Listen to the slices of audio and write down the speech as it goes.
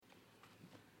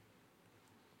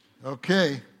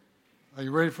Okay, are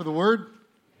you ready for the word?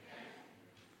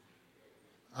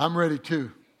 I'm ready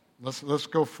too. Let's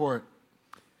go for it.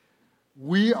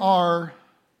 We are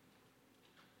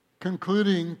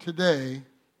concluding today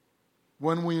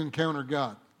when we encounter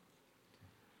God.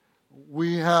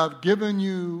 We have given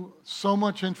you so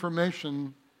much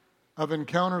information of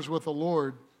encounters with the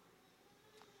Lord.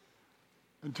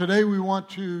 And today we want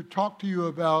to talk to you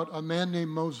about a man named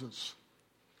Moses.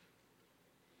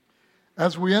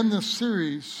 As we end this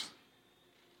series,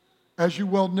 as you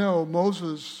well know,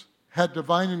 Moses had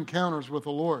divine encounters with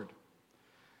the Lord.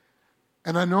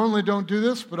 And I normally don't do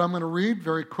this, but I'm going to read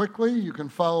very quickly. You can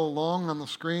follow along on the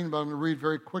screen, but I'm going to read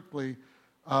very quickly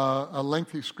a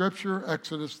lengthy scripture,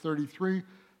 Exodus 33,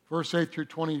 verse 8 through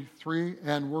 23.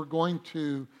 And we're going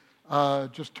to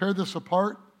just tear this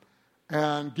apart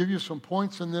and give you some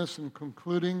points in this and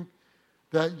concluding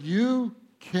that you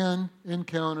can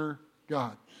encounter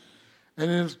God. And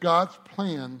it is God's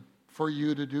plan for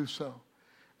you to do so.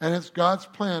 And it's God's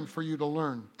plan for you to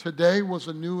learn. Today was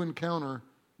a new encounter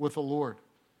with the Lord.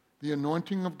 The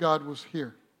anointing of God was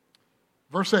here.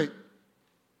 Verse 8.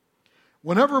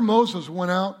 Whenever Moses went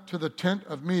out to the tent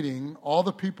of meeting, all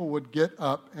the people would get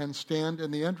up and stand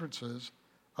in the entrances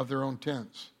of their own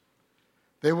tents.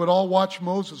 They would all watch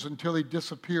Moses until he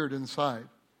disappeared inside.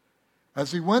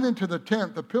 As he went into the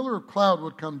tent, the pillar of cloud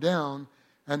would come down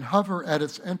and hover at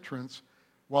its entrance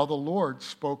while the Lord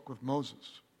spoke with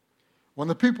Moses. When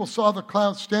the people saw the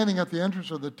cloud standing at the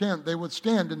entrance of the tent, they would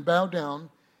stand and bow down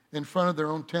in front of their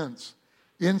own tents.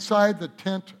 Inside the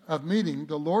tent of meeting,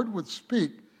 the Lord would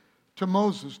speak to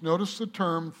Moses. Notice the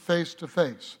term face to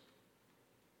face.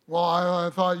 Well, I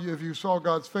thought if you saw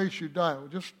God's face, you'd die. Well,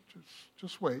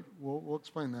 just wait. We'll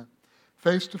explain that.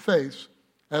 Face to face,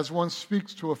 as one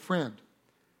speaks to a friend.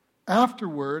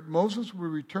 Afterward, Moses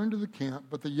would return to the camp,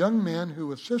 but the young man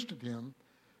who assisted him,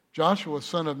 Joshua,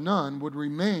 son of Nun, would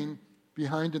remain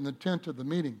behind in the tent of the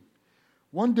meeting.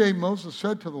 One day Moses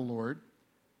said to the Lord,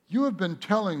 "You have been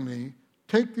telling me,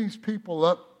 take these people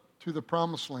up to the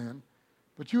promised land,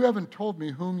 but you haven't told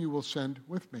me whom you will send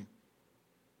with me.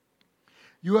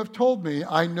 You have told me,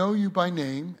 I know you by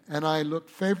name, and I look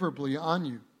favorably on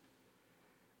you.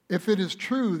 If it is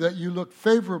true that you look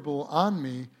favorable on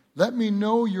me, let me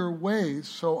know your ways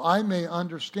so I may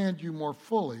understand you more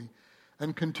fully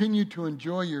and continue to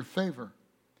enjoy your favor.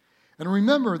 And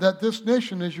remember that this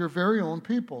nation is your very own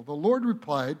people." The Lord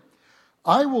replied,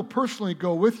 "I will personally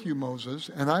go with you, Moses,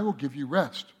 and I will give you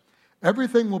rest.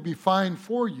 Everything will be fine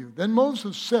for you." Then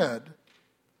Moses said,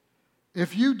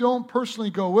 "If you don't personally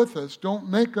go with us, don't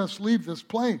make us leave this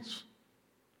place."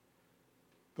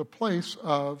 The place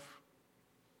of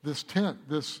this tent,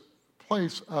 this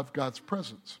place of God's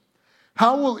presence.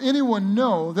 "How will anyone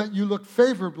know that you look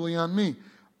favorably on me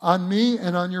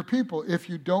and on your people if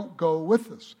you don't go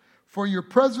with us? For your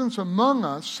presence among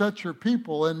us sets your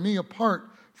people and me apart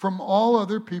from all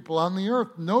other people on the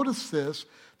earth." Notice this.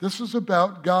 This is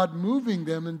about God moving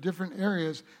them in different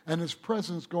areas and his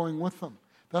presence going with them.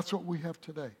 That's what we have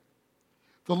today.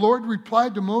 The Lord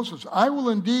replied to Moses, "I will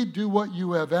indeed do what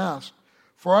you have asked,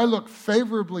 for I look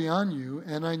favorably on you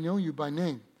and I know you by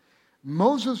name."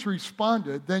 Moses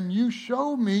responded, "Then you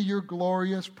show me your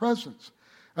glorious presence."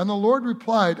 And the Lord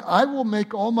replied, "I will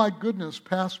make all my goodness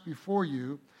pass before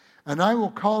you, and I will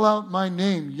call out my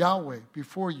name, Yahweh,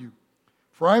 before you.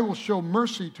 For I will show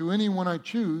mercy to anyone I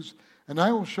choose, and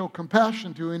I will show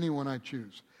compassion to anyone I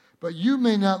choose. But you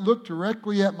may not look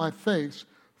directly at my face,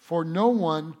 for no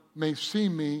one may see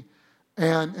me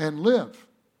and live."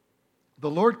 The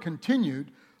Lord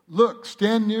continued, "Look,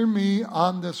 stand near me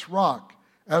on this rock.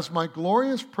 As my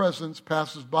glorious presence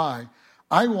passes by,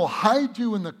 I will hide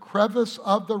you in the crevice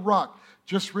of the rock."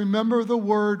 Just remember the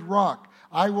word rock.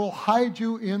 "I will hide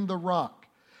you in the rock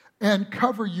and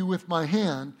cover you with my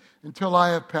hand until I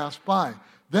have passed by.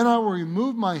 Then I will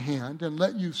remove my hand and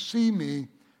let you see me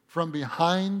from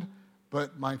behind,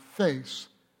 but my face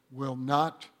will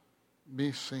not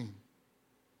be seen."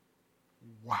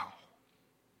 Wow.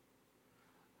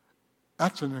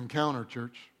 That's an encounter,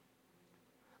 church.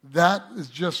 That is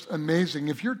just amazing.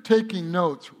 If you're taking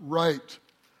notes, write,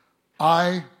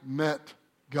 "I met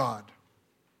God."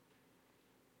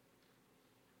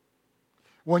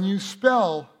 When you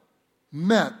spell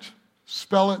met,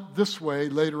 spell it this way.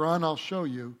 Later on I'll show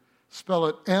you. Spell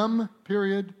it M.E.T.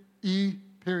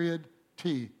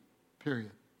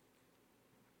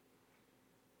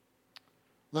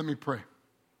 Let me pray.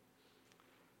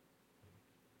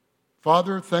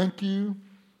 Father, thank you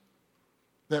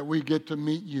that we get to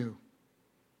meet you.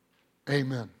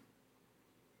 Amen.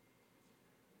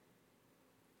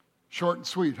 Short and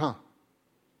sweet, huh?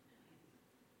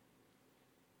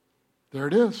 There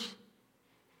it is.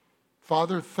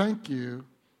 Father, thank you.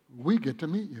 We get to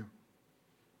meet you.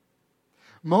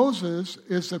 Moses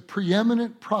is the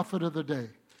preeminent prophet of the day.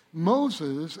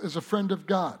 Moses is a friend of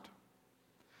God.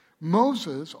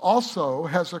 Moses also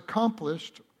has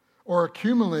accomplished or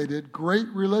accumulated great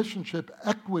relationship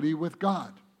equity with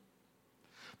God.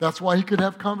 That's why he could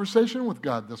have conversation with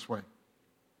God this way.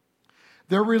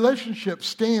 Their relationship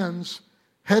stands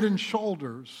head and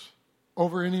shoulders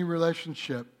over any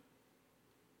relationship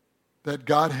that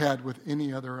God had with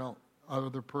any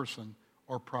other person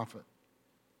or prophet.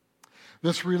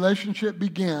 This relationship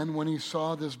began when he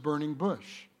saw this burning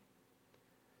bush,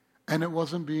 and it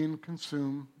wasn't being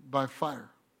consumed by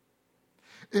fire.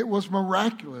 It was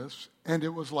miraculous, and it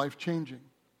was life-changing.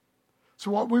 So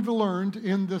what we've learned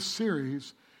in this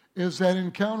series is that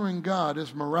encountering God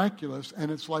is miraculous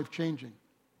and it's life-changing.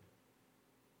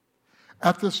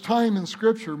 At this time in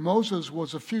Scripture, Moses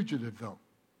was a fugitive, though.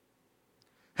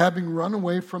 Having run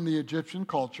away from the Egyptian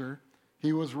culture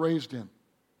he was raised in.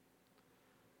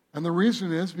 And the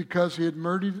reason is because he had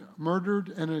murdered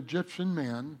an Egyptian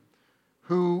man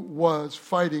who was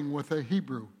fighting with a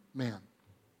Hebrew man.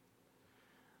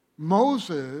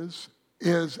 Moses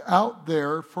is out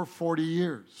there for 40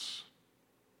 years.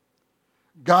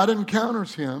 God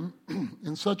encounters him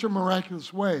in such a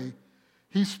miraculous way.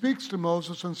 He speaks to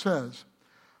Moses and says,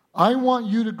 I want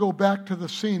you to go back to the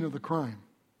scene of the crime.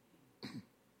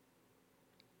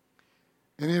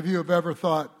 Any of you have ever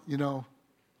thought,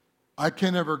 I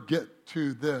can never get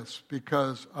to this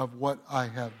because of what I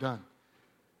have done?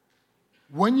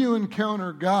 When you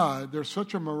encounter God, there's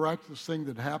such a miraculous thing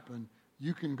that happened,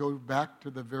 you can go back to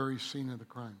the very scene of the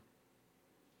crime.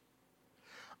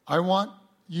 I want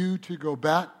you to go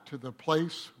back to the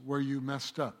place where you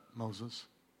messed up, Moses.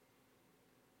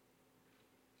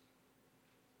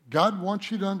 God wants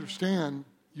you to understand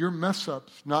your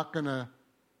mess-up's not going to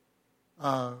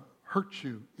hurt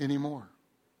you anymore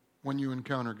when you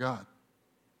encounter God.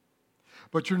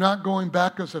 But you're not going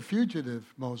back as a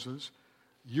fugitive, Moses.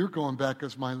 You're going back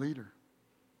as my leader.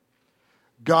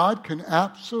 God can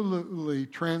absolutely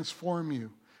transform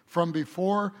you from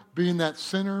before being that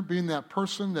sinner, being that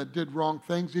person that did wrong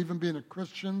things, even being a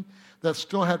Christian that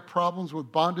still had problems with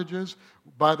bondages.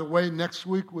 By the way, next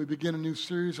week we begin a new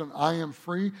series on I Am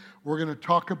Free. We're going to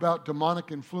talk about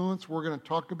demonic influence. We're going to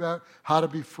talk about how to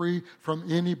be free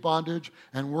from any bondage,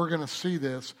 and we're going to see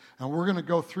this, and we're going to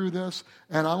go through this.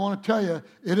 And I want to tell you,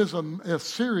 it is a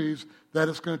series that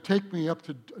is going to take me up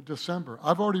to December.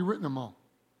 I've already written them all.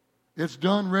 It's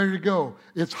done, ready to go.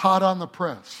 It's hot on the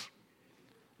press.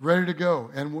 Ready to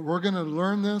go. And we're going to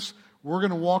learn this. We're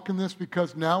going to walk in this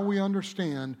because now we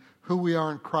understand who we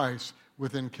are in Christ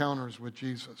with encounters with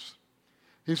Jesus.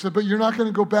 He said, but you're not going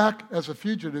to go back as a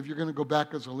fugitive. You're going to go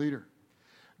back as a leader.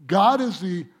 God is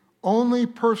the only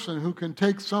person who can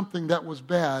take something that was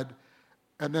bad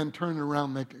and then turn it around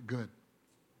and make it good.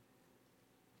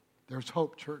 There's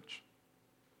hope, church.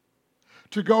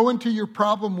 To go into your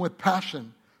problem with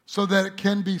passion so that it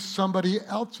can be somebody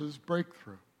else's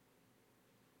breakthrough.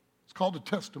 It's called a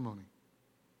testimony.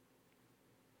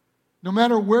 No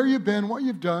matter where you've been, what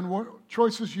you've done, what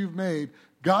choices you've made,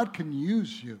 God can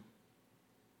use you.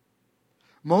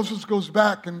 Moses goes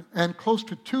back and close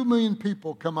to 2 million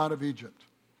people come out of Egypt.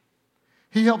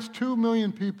 He helps 2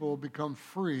 million people become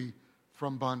free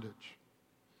from bondage.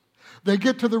 They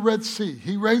get to the Red Sea.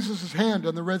 He raises his hand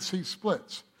and the Red Sea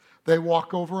splits. They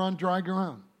walk over on dry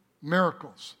ground.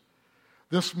 Miracles.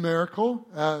 This miracle,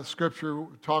 Scripture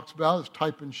talks about, is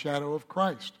type and shadow of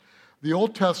Christ. The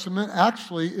Old Testament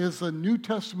actually is the New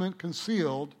Testament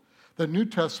concealed. The New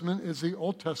Testament is the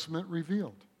Old Testament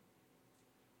revealed.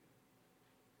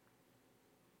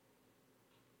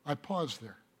 I pause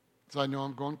there because I know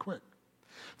I'm going quick.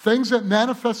 Things that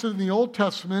manifested in the Old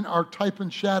Testament are type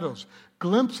and shadows,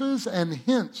 glimpses and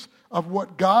hints of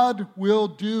what God will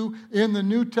do in the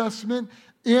New Testament,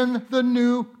 in the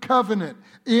new covenant,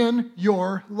 in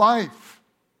your life.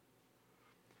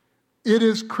 It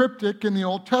is cryptic in the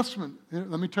Old Testament.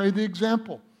 Let me tell you the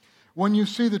example. When you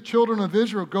see the children of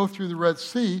Israel go through the Red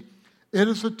Sea, it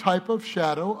is a type of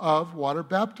shadow of water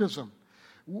baptism.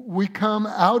 We come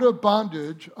out of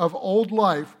bondage of old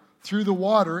life through the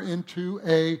water into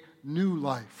a new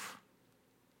life.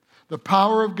 The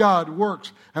power of God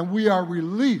works, and we are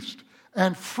released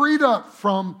and freed up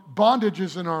from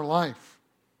bondages in our life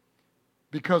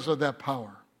because of that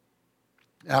power.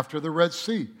 After the Red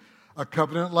Sea, a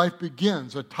covenant life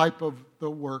begins, a type of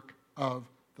the work of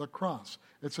the cross.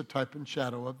 It's a type and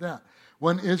shadow of that.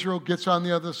 When Israel gets on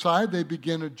the other side, they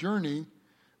begin a journey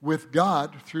with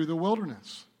God through the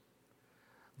wilderness.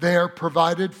 They are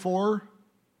provided for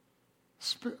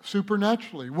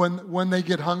supernaturally. When they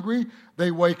get hungry,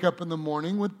 they wake up in the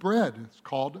morning with bread. It's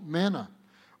called manna.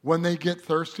 When they get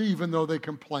thirsty, even though they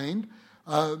complained,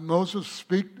 Moses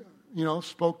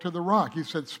spoke to the rock. He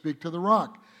said, "Speak to the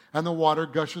rock," and the water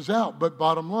gushes out. But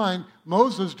bottom line,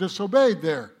 Moses disobeyed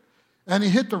there, and he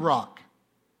hit the rock.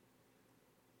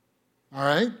 All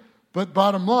right? But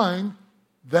bottom line,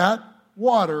 that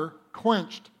water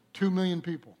quenched 2 million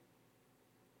people.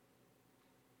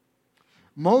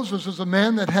 Moses is a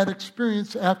man that had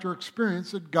experience after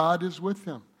experience that God is with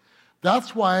him.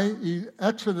 That's why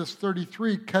Exodus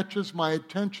 33 catches my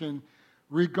attention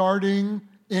regarding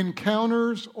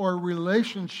encounters or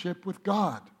relationship with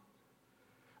God.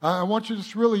 I want you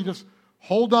to just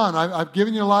hold on. I've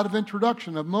given you a lot of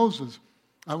introduction of Moses.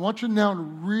 I want you now to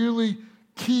really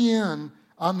key in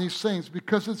on these things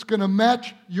because it's going to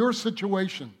match your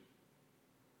situation.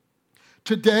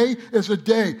 Today is a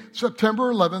day,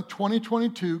 September 11th,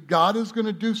 2022. God is going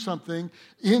to do something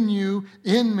in you,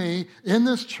 in me, in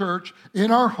this church, in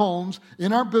our homes,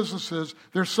 in our businesses.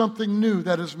 There's something new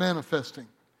that is manifesting.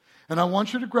 And I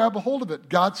want you to grab a hold of it.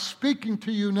 God's speaking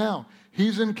to you now.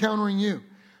 He's encountering you.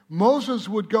 Moses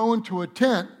would go into a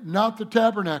tent, not the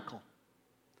tabernacle.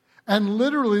 And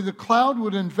literally the cloud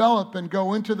would envelop and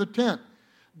go into the tent.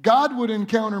 God would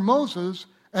encounter Moses,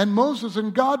 and Moses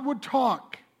and God would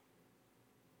talk.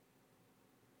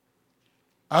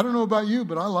 I don't know about you,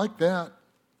 but I like that.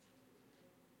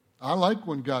 I like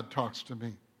when God talks to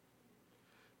me.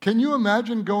 Can you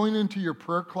imagine going into your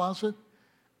prayer closet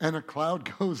and a cloud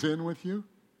goes in with you?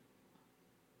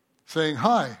 Saying,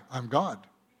 "Hi, I'm God.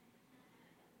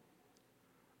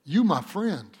 You my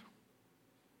friend.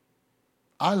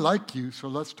 I like you, so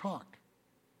let's talk."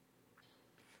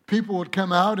 People would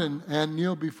come out and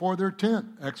kneel before their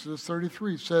tent. Exodus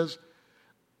 33 says,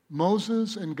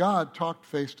 Moses and God talked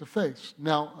face to face.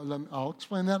 Now, I'll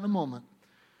explain that in a moment.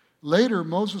 Later,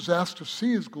 Moses asked to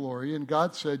see his glory, and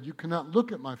God said, "You cannot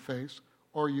look at my face,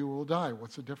 or you will die."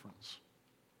 What's the difference?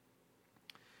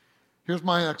 Here's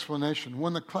my explanation.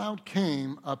 When the cloud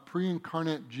came, a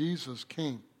pre-incarnate Jesus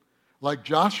came, like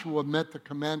Joshua met the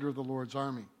commander of the Lord's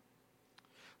army.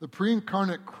 The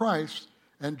pre-incarnate Christ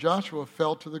and Joshua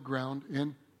fell to the ground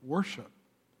in worship.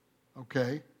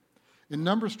 Okay? In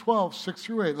Numbers 12, 6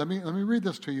 through 8, let me read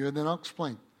this to you, and then I'll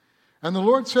explain. "And the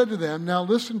Lord said to them, 'Now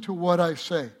listen to what I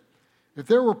say. If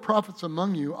there were prophets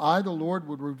among you, I, the Lord,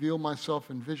 would reveal myself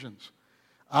in visions.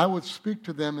 I would speak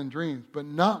to them in dreams, but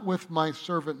not with my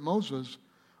servant Moses.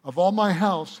 Of all my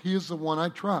house, he is the one I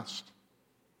trust.'"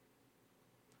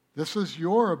 This is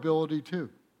your ability too.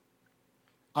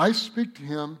 "I speak to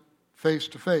him face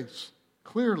to face,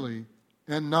 clearly,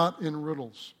 and not in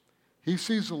riddles. He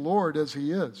sees the Lord as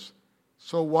he is.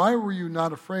 So why were you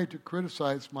not afraid to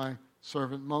criticize my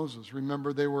servant Moses?"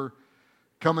 Remember, they were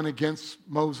coming against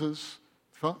Moses.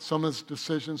 Some of his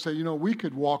decisions say, we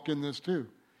could walk in this too.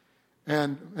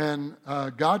 And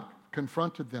God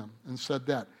confronted them and said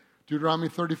that. Deuteronomy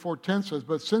 34:10 says,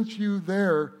 "But since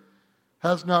there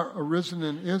has not arisen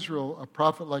in Israel a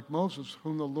prophet like Moses,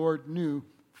 whom the Lord knew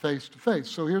face to face."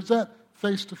 So here's that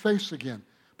face to face again.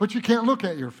 But you can't look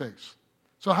at your face.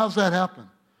 So how's that happen?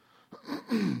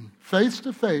 Face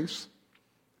to face,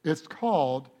 it's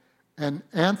called an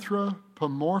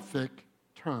anthropomorphic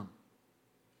term.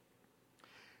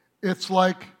 It's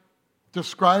like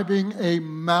describing a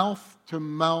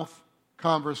mouth-to-mouth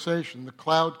conversation. The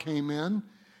cloud came in,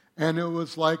 and it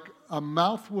was like a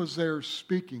mouth was there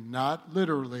speaking, not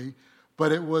literally,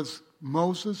 but it was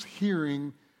Moses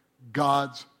hearing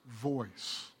God's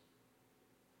voice.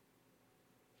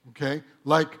 Okay?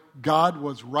 Like God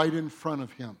was right in front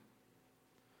of him.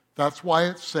 That's why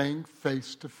it's saying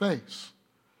face to face.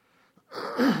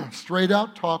 Straight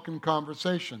out talk and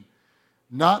conversation.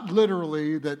 Not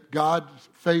literally that God's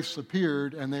face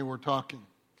appeared and they were talking.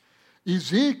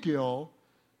 Ezekiel,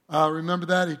 remember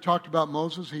that? He talked about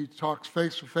Moses. He talks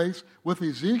face to face. With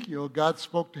Ezekiel, God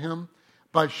spoke to him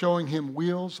by showing him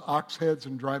wheels, ox heads,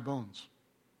 and dry bones.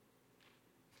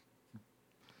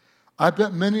 I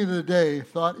bet many of the day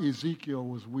thought Ezekiel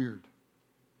was weird.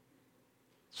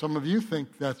 Some of you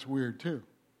think that's weird too.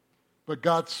 But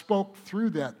God spoke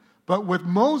through that. But with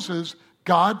Moses,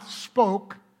 God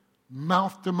spoke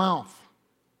mouth to mouth.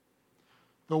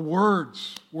 The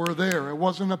words were there. It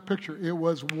wasn't a picture. It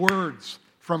was words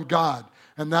from God.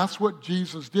 And that's what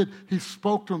Jesus did. He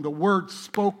spoke to him. The word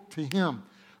spoke to him.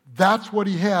 That's what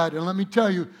he had. And let me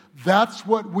tell you, that's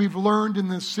what we've learned in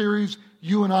this series.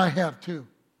 You and I have too.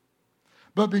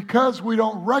 But because we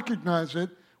don't recognize it,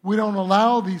 we don't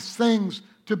allow these things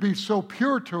to be so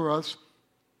pure to us,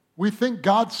 we think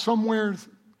God's somewhere,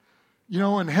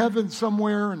 in heaven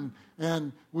somewhere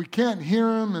and we can't hear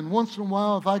him. And once in a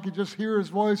while, if I could just hear his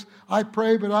voice, I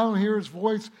pray, but I don't hear his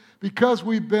voice because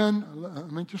we've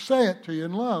been, just say it to you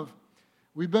in love,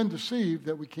 we've been deceived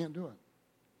that we can't do it.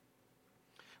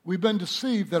 We've been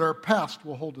deceived that our past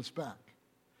will hold us back.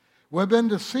 We've been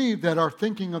deceived that our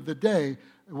thinking of the day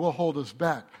will hold us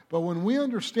back. But when we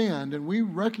understand and we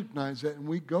recognize that and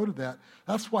we go to that,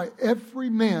 that's why every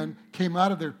man came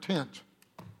out of their tent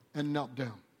and knelt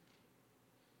down.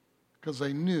 Because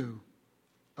they knew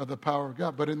of the power of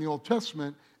God. But in the Old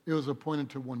Testament, it was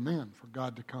appointed to one man for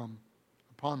God to come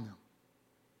upon them.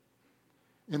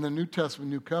 In the New Testament,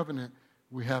 New Covenant,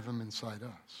 we have him inside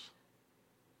us.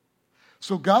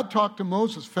 So God talked to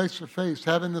Moses face to face,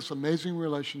 having this amazing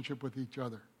relationship with each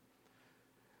other.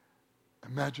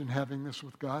 Imagine having this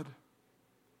with God.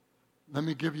 Let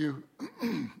me give you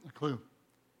a clue.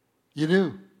 You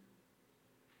do.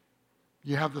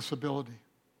 You have this ability.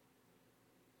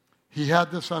 He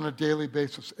had this on a daily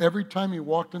basis. Every time he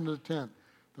walked into the tent,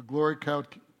 the glory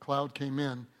cloud came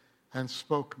in and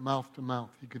spoke mouth to mouth.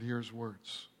 He could hear his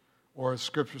words. Or as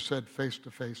Scripture said,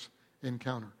 face-to-face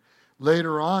encounter.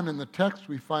 Later on in the text,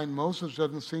 we find Moses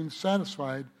doesn't seem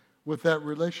satisfied with that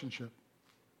relationship.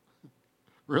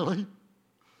 Really?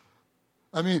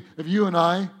 I mean, if you and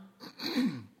I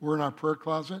were in our prayer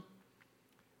closet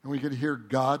and we could hear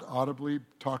God audibly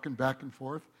talking back and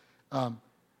forth,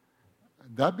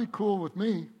 that'd be cool with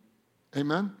me.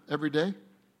 Amen? Every day.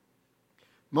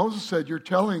 Moses said, you're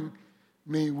telling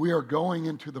me we are going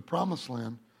into the promised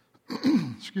land,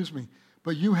 excuse me,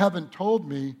 but you haven't told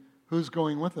me who's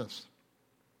going with us.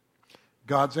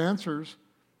 God's answers,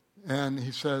 and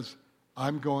he says,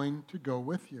 I'm going to go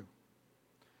with you.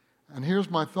 And here's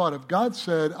my thought. If God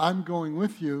said, I'm going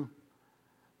with you,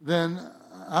 then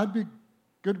I'd be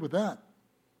good with that.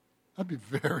 I'd be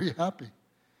very happy.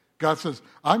 God says,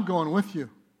 I'm going with you.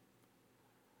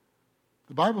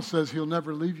 The Bible says he'll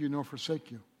never leave you nor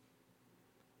forsake you.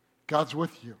 God's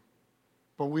with you.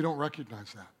 But we don't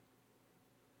recognize that.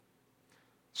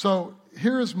 So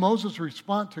here is Moses'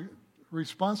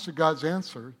 response to God's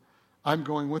answer, I'm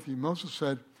going with you. Moses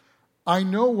said, I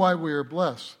know why we are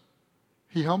blessed.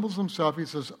 He humbles himself. He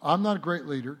says, I'm not a great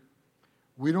leader.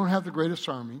 We don't have the greatest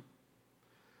army.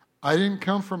 I didn't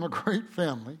come from a great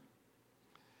family.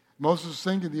 Moses is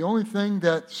thinking the only thing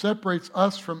that separates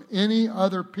us from any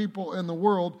other people in the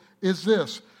world is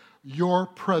this. Your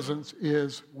presence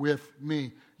is with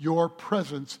me. Your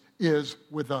presence is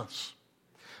with us.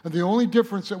 And the only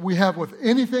difference that we have with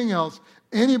anything else,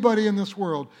 anybody in this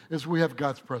world, is we have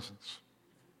God's presence.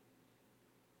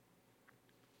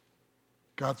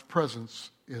 God's presence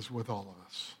is with all of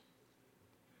us.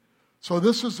 So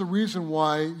this is the reason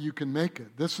why you can make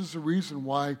it. This is the reason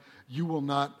why you will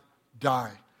not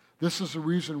die. This is the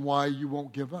reason why you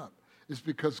won't give up. It's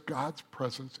because God's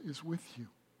presence is with you.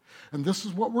 And this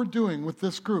is what we're doing with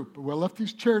this group. We left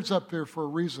these chairs up there for a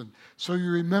reason, so you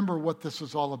remember what this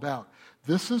is all about.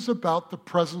 This is about the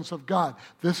presence of God.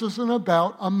 This isn't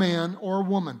about a man or a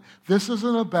woman. This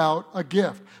isn't about a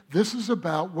gift. This is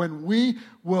about when we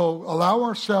will allow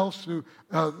ourselves to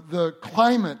the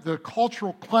climate, the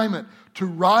cultural climate, to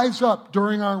rise up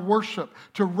during our worship,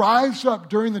 to rise up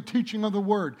during the teaching of the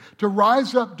Word, to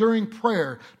rise up during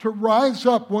prayer, to rise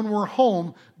up when we're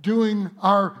home doing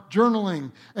our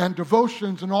journaling and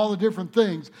devotions and all the different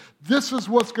things. This is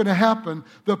what's going to happen.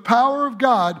 The power of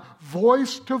God,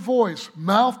 voice to voice,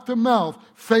 mouth to mouth,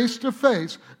 face to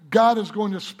face, God is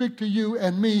going to speak to you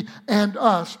and me and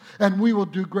us, and we will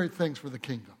do great things for the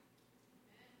kingdom.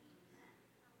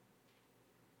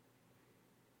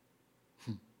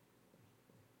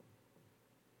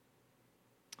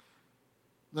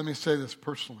 Let me say this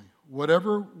personally.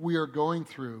 Whatever we are going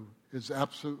through is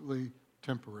absolutely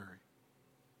temporary.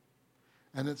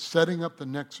 And it's setting up the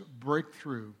next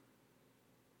breakthrough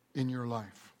in your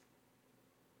life.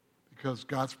 Because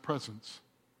God's presence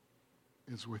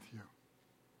is with you.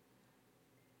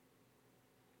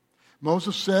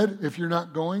 Moses said, if you're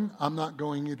not going, I'm not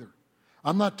going either.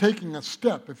 I'm not taking a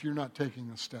step if you're not taking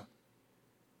a step.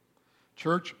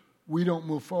 Church, we don't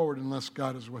move forward unless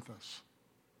God is with us.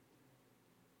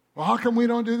 Well, how come we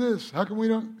don't do this? How come we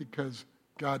don't? Because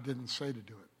God didn't say to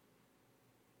do it.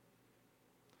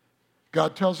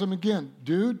 God tells him again,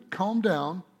 dude, calm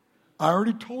down. I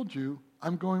already told you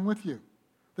I'm going with you.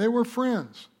 They were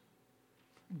friends.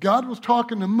 God was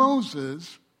talking to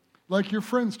Moses like your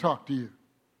friends talk to you.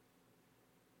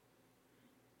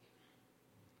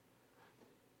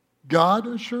 God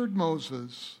assured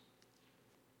Moses,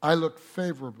 I look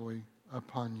favorably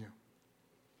upon you.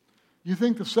 You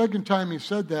think the second time he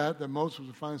said that Moses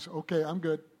was fine and said, okay, I'm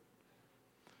good.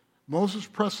 Moses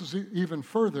presses even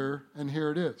further, and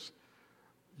here it is.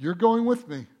 You're going with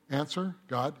me. Answer,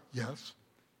 God, yes.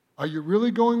 Are you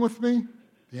really going with me?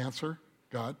 The answer,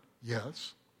 God,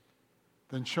 yes.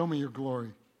 Then show me your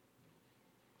glory.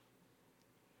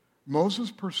 Moses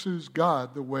pursues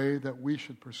God the way that we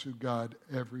should pursue God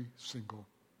every single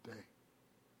day.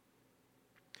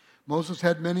 Moses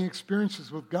had many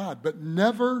experiences with God, but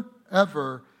never,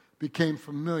 ever became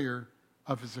familiar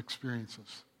of his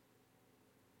experiences.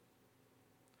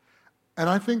 And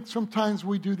I think sometimes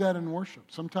we do that in worship.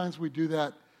 Sometimes we do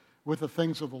that with the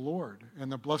things of the Lord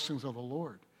and the blessings of the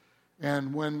Lord.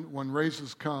 And when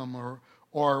raises come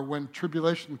or when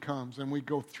tribulation comes and we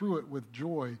go through it with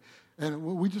joy, and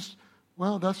we just,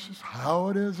 well, that's just how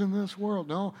it is in this world.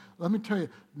 No, let me tell you,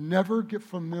 never get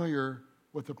familiar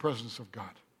with the presence of God.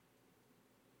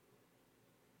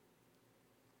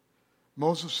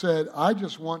 Moses said, I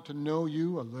just want to know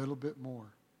you a little bit more.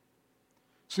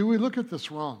 See, we look at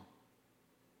this wrong.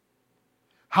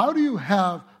 How do you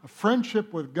have a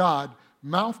friendship with God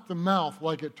mouth to mouth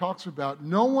like it talks about?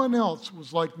 No one else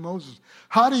was like Moses.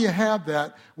 How do you have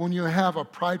that when you have a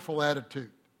prideful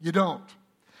attitude? You don't.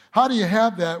 How do you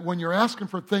have that when you're asking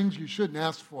for things you shouldn't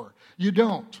ask for? You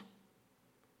don't.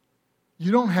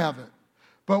 You don't have it.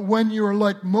 But when you're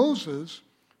like Moses,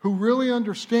 who really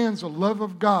understands the love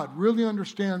of God, really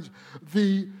understands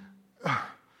the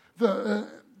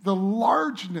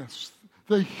largeness,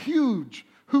 the huge,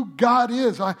 who God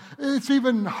is. It's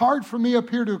even hard for me up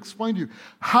here to explain to you.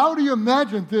 How do you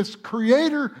imagine this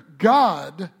creator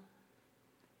God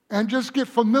and just get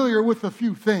familiar with a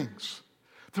few things?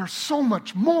 There's so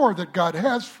much more that God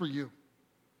has for you.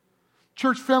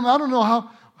 Church family, I don't know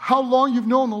how long you've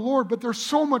known the Lord, but there's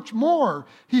so much more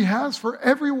He has for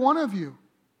every one of you.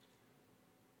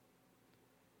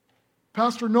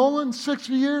 Pastor Nolan,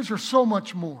 60 years or so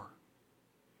much more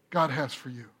God has for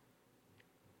you.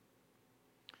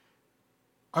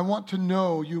 I want to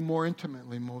know you more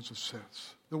intimately, Moses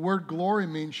says. The word glory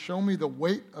means show me the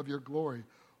weight of your glory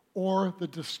or the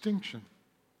distinction.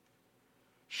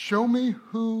 Show me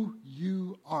who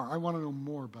you are. I want to know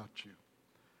more about you.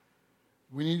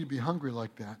 We need to be hungry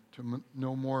like that to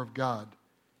know more of God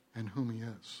and whom He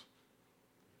is.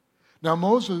 Now,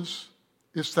 Moses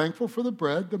is thankful for the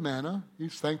bread, the manna.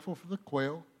 He's thankful for the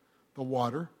quail, the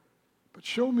water. But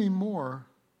show me more.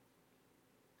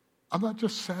 I'm not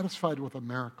just satisfied with a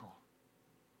miracle.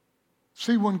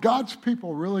 See, when God's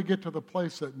people really get to the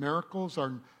place that miracles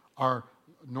are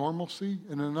normalcy,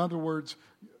 and in other words,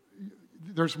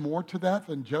 there's more to that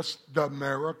than just the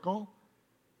miracle.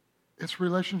 It's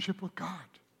relationship with God.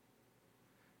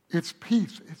 It's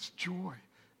peace. It's joy.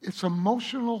 It's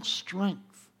emotional strength.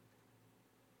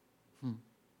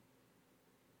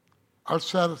 Our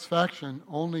satisfaction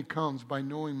only comes by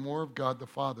knowing more of God the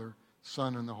Father,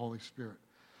 Son, and the Holy Spirit.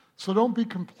 So don't be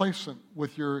complacent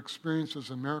with your experiences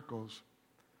and miracles.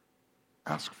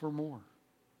 Ask for more.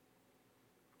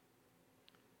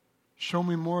 Show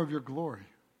me more of your glory.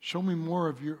 Show me more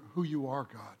of who you are,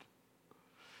 God.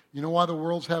 You know why the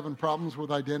world's having problems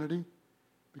with identity?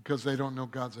 Because they don't know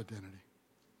God's identity.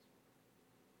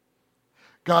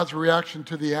 God's reaction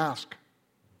to the ask.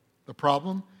 The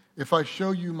problem? If I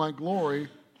show you my glory,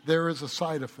 there is a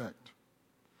side effect.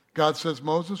 God says,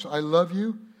 Moses, I love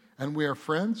you and we are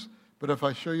friends, but if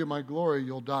I show you my glory,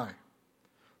 you'll die.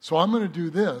 So I'm going to do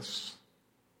this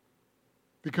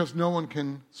because no one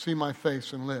can see my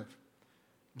face and live.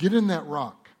 Get in that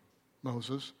rock,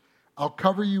 Moses. I'll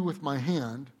cover you with my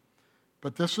hand,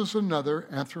 but this is another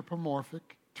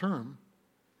anthropomorphic term,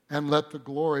 and let the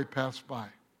glory pass by.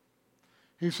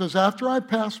 He says, after I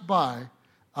pass by,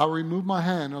 I'll remove my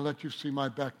hand and let you see my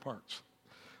back parts.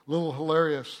 A little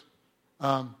hilarious.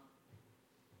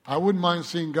 I wouldn't mind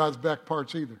seeing God's back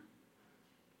parts either.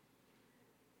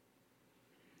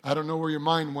 I don't know where your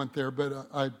mind went there, but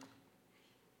I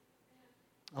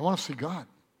want to see God.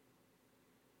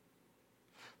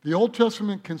 The Old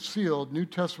Testament concealed, New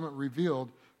Testament revealed,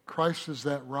 Christ is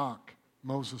that rock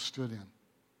Moses stood in.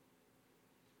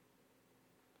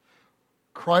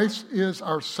 Christ is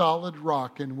our solid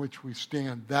rock in which we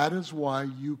stand. That is why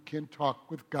you can talk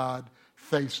with God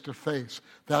face to face.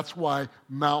 That's why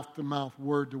mouth to mouth,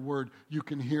 word to word, you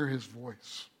can hear His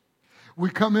voice. We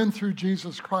come in through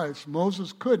Jesus Christ.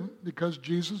 Moses couldn't because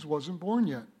Jesus wasn't born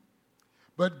yet.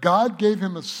 But God gave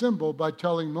him a symbol by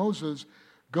telling Moses,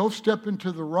 go step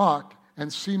into the rock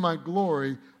and see my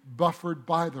glory buffered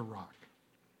by the rock.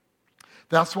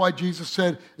 That's why Jesus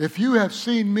said, if you have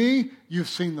seen me, you've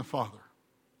seen the Father.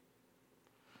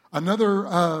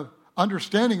 Another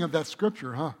understanding of that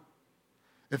scripture, huh?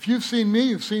 If you've seen me,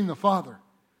 you've seen the Father.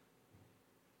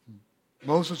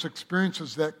 Moses'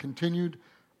 experiences that continued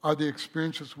are the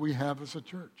experiences we have as a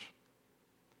church.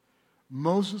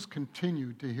 Moses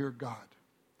continued to hear God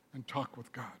and talk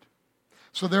with God.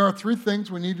 So there are 3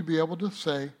 things we need to be able to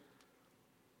say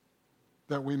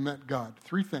that we met God.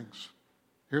 3 things.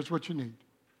 Here's what you need.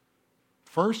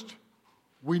 First,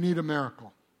 we need a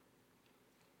miracle.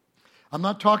 I'm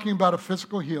not talking about a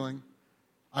physical healing.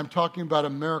 I'm talking about a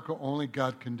miracle only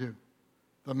God can do.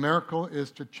 The miracle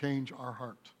is to change our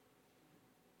heart.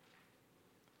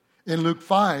 In Luke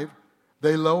 5,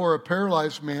 they lower a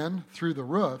paralyzed man through the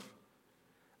roof,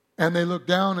 and they look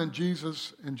down and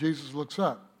Jesus looks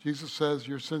up. Jesus says,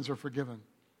 your sins are forgiven.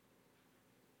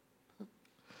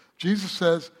 Jesus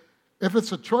says, if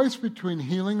it's a choice between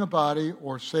healing a body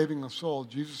or saving a soul,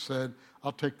 Jesus said,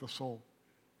 I'll take the soul.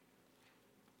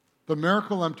 The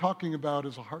miracle I'm talking about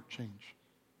is a heart change.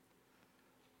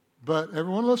 But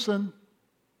everyone listen,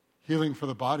 healing for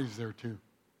the body's there too.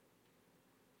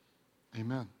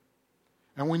 Amen.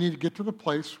 And we need to get to the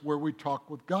place where we talk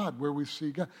with God, where we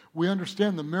see God. We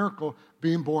understand the miracle,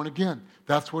 being born again.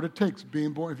 That's what it takes,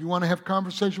 being born. If you want to have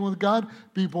conversation with God,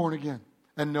 be born again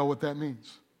and know what that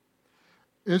means.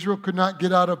 Israel could not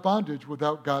get out of bondage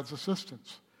without God's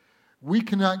assistance. We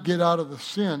cannot get out of the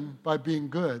sin by being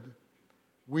good.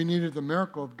 We needed the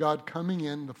miracle of God coming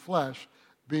in the flesh,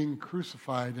 being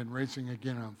crucified and raising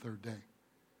again on the 3rd day.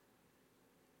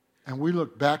 And we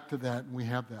look back to that and we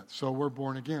have that. So we're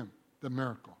born again, the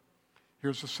miracle.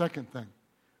 Here's the second thing.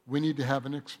 We need to have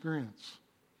an experience.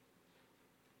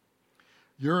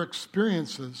 Your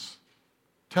experiences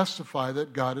testify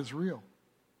that God is real.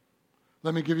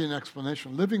 Let me give you an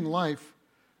explanation. Living life,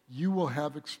 you will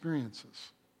have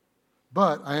experiences.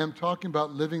 But I am talking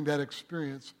about living that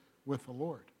experience with the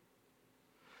Lord.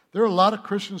 There are a lot of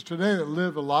Christians today that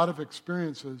live a lot of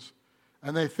experiences,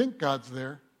 and they think God's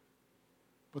there,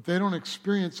 but they don't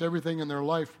experience everything in their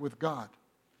life with God.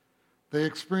 They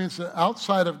experience it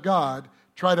outside of God,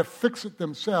 try to fix it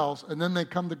themselves, and then they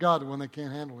come to God when they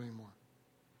can't handle it anymore.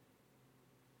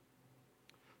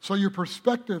 So your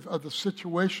perspective of the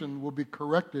situation will be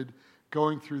corrected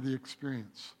going through the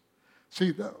experience.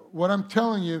 See, what I'm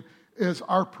telling you is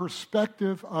our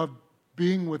perspective of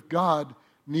being with God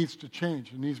needs to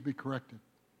change. It needs to be corrected.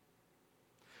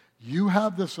 You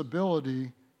have this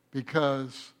ability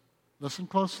because, listen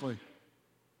closely,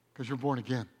 because you're born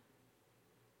again.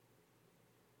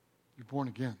 You're born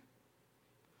again.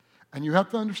 And you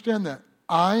have to understand that.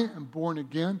 I am born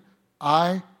again.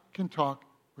 I can talk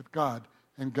with God,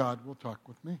 and God will talk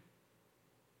with me.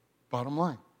 Bottom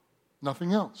line.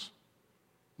 Nothing else.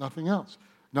 Nothing else.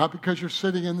 Not because you're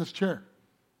sitting in this chair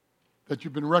that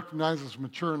you've been recognized as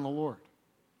mature in the Lord.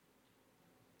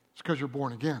 It's because you're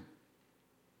born again.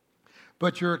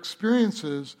 But your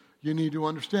experiences, you need to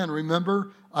understand.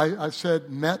 Remember, I said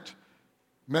met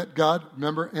God.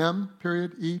 Remember M,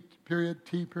 period, E, period,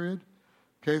 T, period.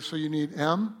 Okay, so you need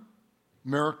M,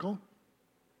 miracle.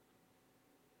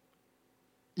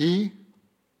 E,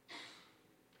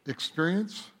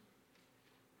 experience.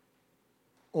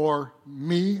 Or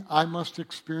me, I must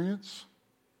experience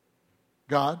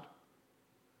God.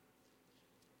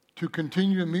 To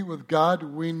continue to meet with God,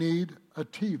 we need a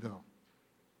T, though.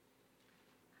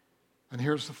 And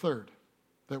here's the third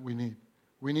that we need.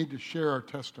 We need to share our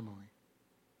testimony.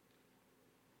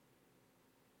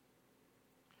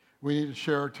 We need to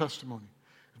share our testimony.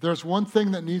 If there's one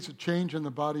thing that needs to change in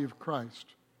the body of Christ,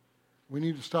 we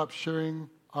need to stop sharing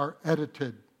our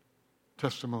edited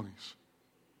testimonies.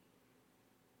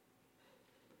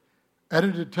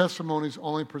 Edited testimonies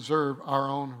only preserve our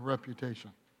own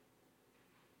reputation.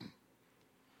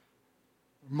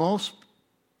 Most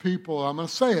people, I'm going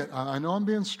to say it, I know I'm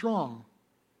being strong.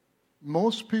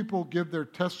 Most people give their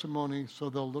testimony so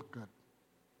they'll look good.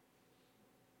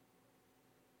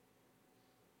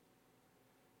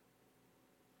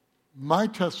 My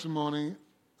testimony,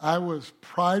 I was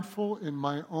prideful in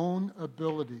my own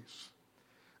abilities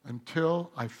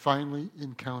until I finally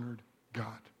encountered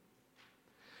God.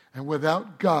 And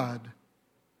without God,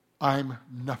 I'm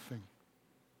nothing.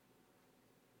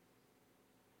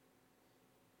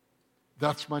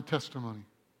 That's my testimony,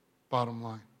 bottom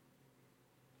line.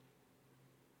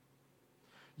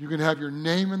 You can have your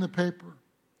name in the paper.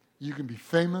 You can be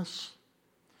famous.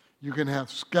 You can have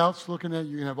scouts looking at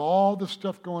you. You can have all this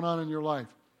stuff going on in your life.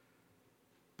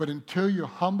 But until you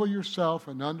humble yourself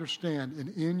and understand,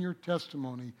 and in your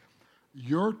testimony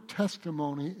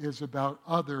is about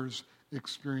others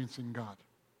experiencing God.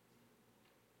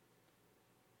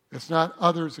 It's not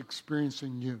others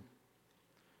experiencing you.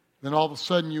 Then all of a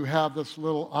sudden you have this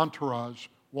little entourage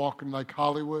walking like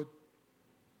Hollywood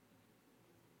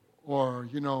or,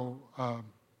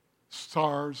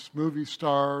 stars, movie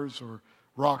stars or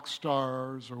rock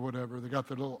stars or whatever. They got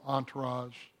their little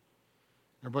entourage.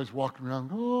 Everybody's walking around,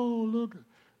 oh, look.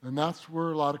 And that's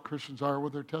where a lot of Christians are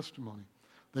with their testimony.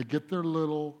 They get their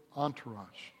little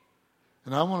entourage.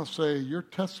 And I want to say your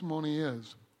testimony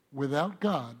is, without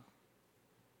God,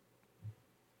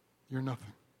 you're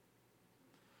nothing.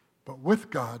 But with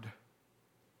God,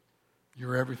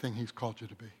 you're everything He's called you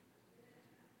to be.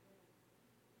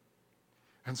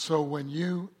 And so when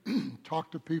you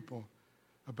talk to people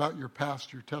about your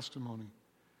past, your testimony,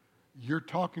 you're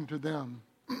talking to them,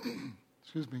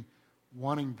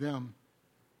 wanting them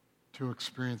to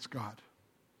experience God,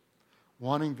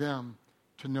 wanting them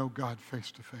to know God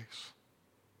face to face,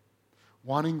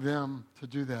 wanting them to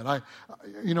do that.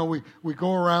 We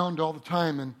go around all the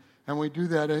time and we do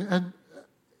that. And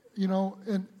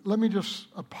let me just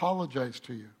apologize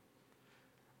to you.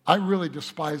 I really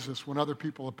despise this when other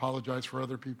people apologize for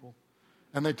other people.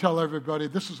 And they tell everybody,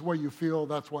 this is the way you feel,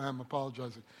 that's why I'm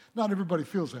apologizing. Not everybody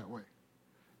feels that way.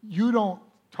 You don't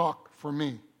talk for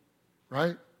me,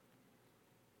 right?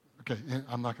 Okay,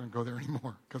 I'm not going to go there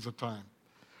anymore because of time.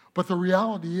 But the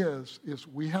reality is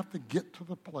we have to get to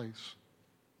the place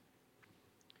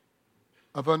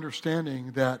of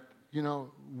understanding that,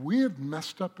 we have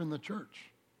messed up in the church.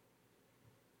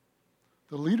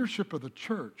 The leadership of the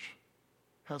church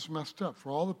has messed up. For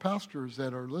all the pastors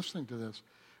that are listening to this,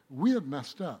 we have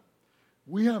messed up.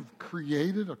 We have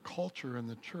created a culture in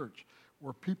the church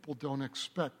where people don't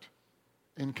expect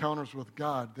encounters with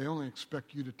God. They only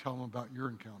expect you to tell them about your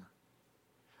encounter.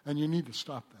 And you need to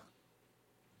stop that.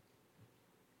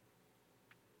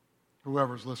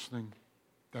 Whoever's listening,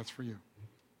 that's for you.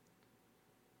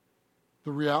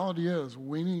 The reality is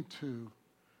we need to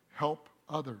help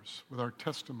others with our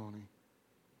testimony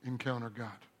encounter God.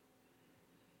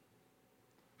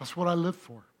 That's what I live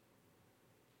for.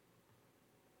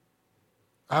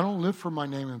 I don't live for my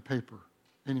name and paper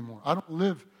anymore. I don't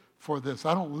live for this.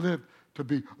 I don't live to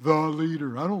be the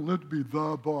leader. I don't live to be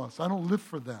the boss. I don't live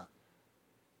for that.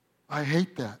 I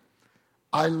hate that.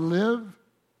 I live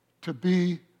to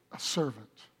be a servant.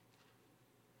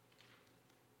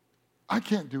 I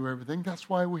can't do everything. That's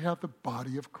why we have the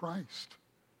body of Christ.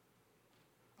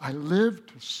 I live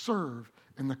to serve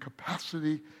in the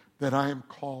capacity that I am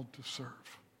called to serve.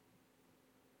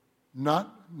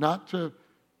 Not to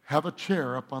have a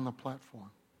chair up on the platform.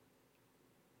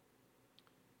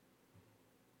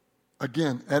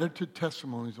 Again, edited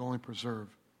testimonies only preserve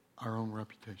our own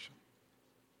reputation.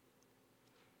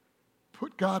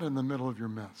 Put God in the middle of your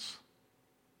mess,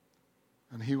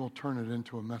 and He will turn it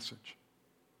into a message.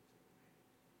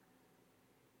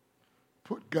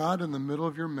 Put God in the middle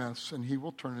of your mess, and He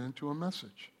will turn it into a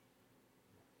message.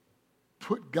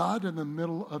 Put God in the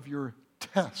middle of your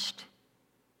test,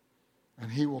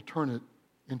 and He will turn it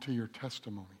into your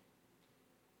testimony.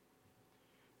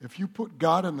 If you put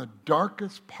God in the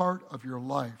darkest part of your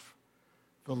life,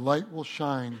 the light will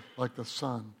shine like the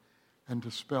sun and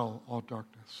dispel all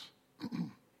darkness.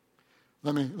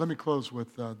 Let me close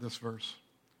with this verse.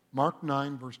 Mark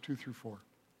 9, verse 2 through 4.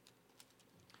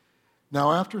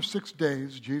 Now after 6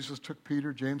 days, Jesus took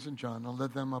Peter, James, and John and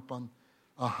led them up on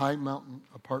a high mountain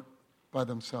apart by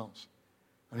themselves.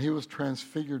 And He was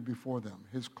transfigured before them.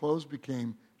 His clothes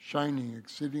became shining,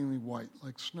 exceedingly white,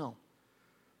 like snow,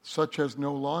 such as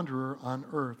no launderer on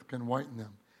earth can whiten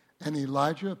them. And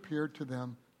Elijah appeared to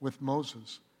them with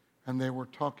Moses, and they were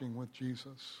talking with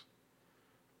Jesus.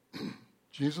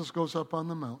 Jesus goes up on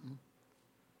the mountain.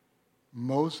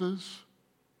 Moses,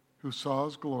 who saw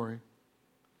His glory,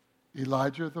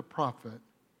 Elijah the prophet,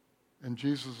 and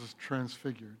Jesus is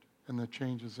transfigured, and the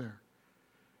change is there.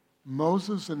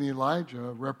 Moses and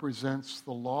Elijah represents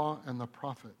the law and the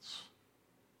prophets.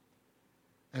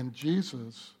 And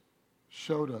Jesus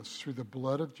showed us through the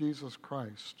blood of Jesus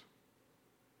Christ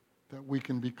that we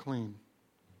can be clean,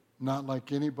 not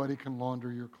like anybody can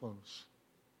launder your clothes.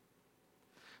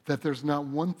 That there's not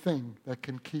one thing that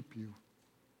can keep you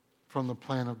from the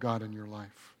plan of God in your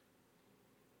life.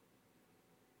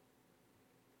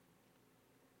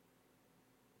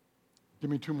 Give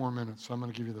me 2 more minutes. I'm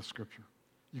going to give you the scripture.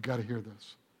 You got to hear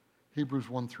this. Hebrews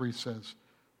 1:3 says,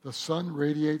 "The Son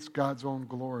radiates God's own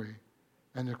glory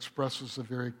and expresses the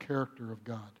very character of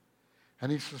God.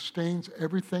 And He sustains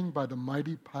everything by the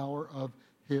mighty power of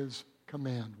His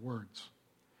command," words.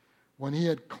 "When He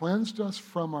had cleansed us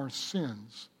from our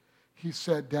sins, He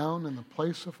sat down in the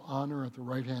place of honor at the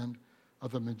right hand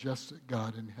of the majestic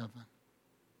God in heaven."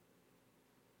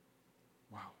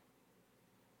 Wow.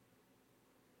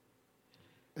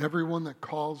 Everyone that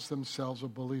calls themselves a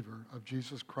believer of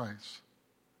Jesus Christ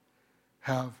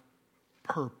have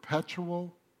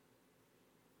perpetual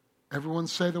Everyone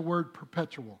say the word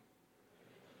perpetual.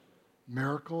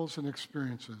 Miracles and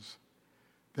experiences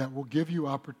that will give you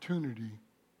opportunity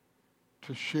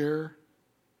to share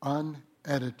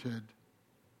unedited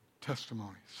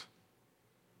testimonies.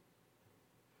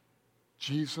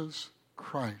 Jesus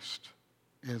Christ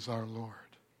is our Lord.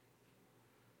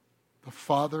 The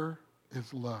Father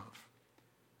is love,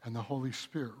 and the Holy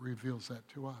Spirit reveals that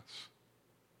to us.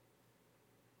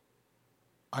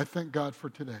 I thank God for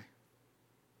today.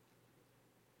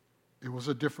 It was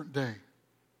a different day.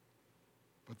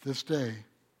 But this day,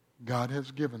 God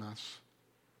has given us,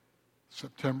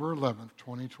 September 11th,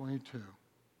 2022,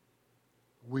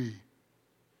 we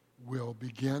will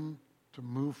begin to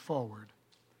move forward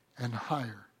and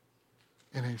higher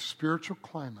in a spiritual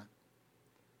climate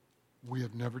we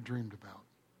have never dreamed about.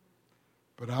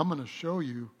 But I'm going to show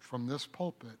you from this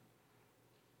pulpit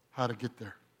how to get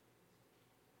there.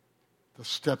 The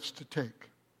steps to take,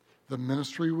 the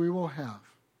ministry we will have,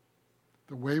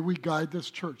 the way we guide this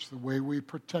church, the way we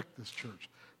protect this church,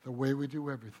 the way we do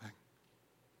everything.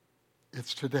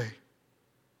 It's today.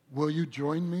 Will you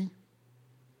join me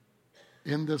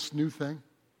in this new thing?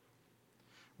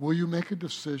 Will you make a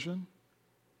decision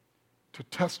to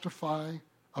testify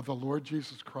of the Lord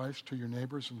Jesus Christ to your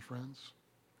neighbors and friends?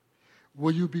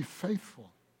 Will you be faithful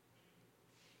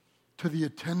to the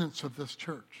attendance of this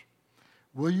church?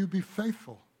 Will you be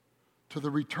faithful to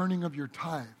the returning of your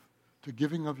tithe, to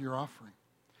giving of your offering?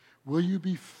 Will you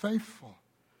be faithful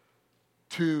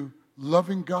to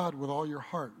loving God with all your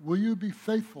heart? Will you be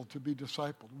faithful to be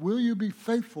discipled? Will you be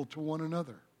faithful to one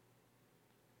another?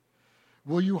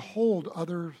 Will you hold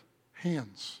others'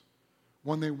 hands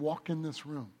when they walk in this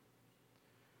room?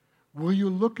 Will you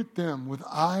look at them with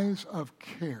eyes of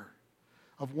care,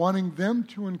 of wanting them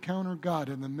to encounter God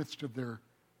in the midst of their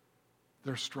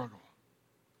struggle?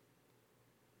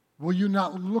 Will you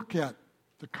not look at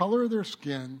the color of their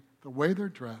skin, the way they're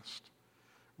dressed?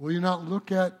 Will you not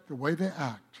look at the way they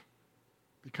act?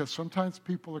 Because sometimes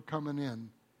people are coming in,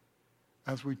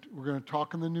 as we're going to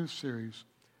talk in the new series,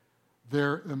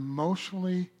 they're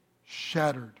emotionally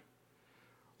shattered.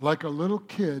 Like a little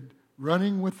kid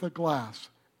running with a glass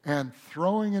and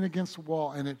throwing it against the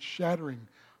wall and it's shattering.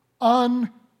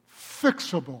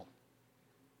 Unfixable.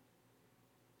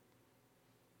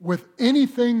 With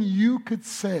anything you could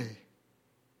say.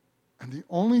 And the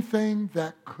only thing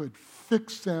that could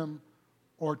fix them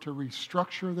or to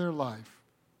restructure their life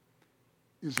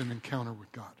is an encounter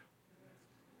with God.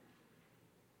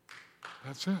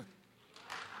 That's it.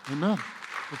 Amen.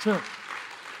 That's it.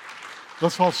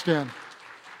 Let's all stand.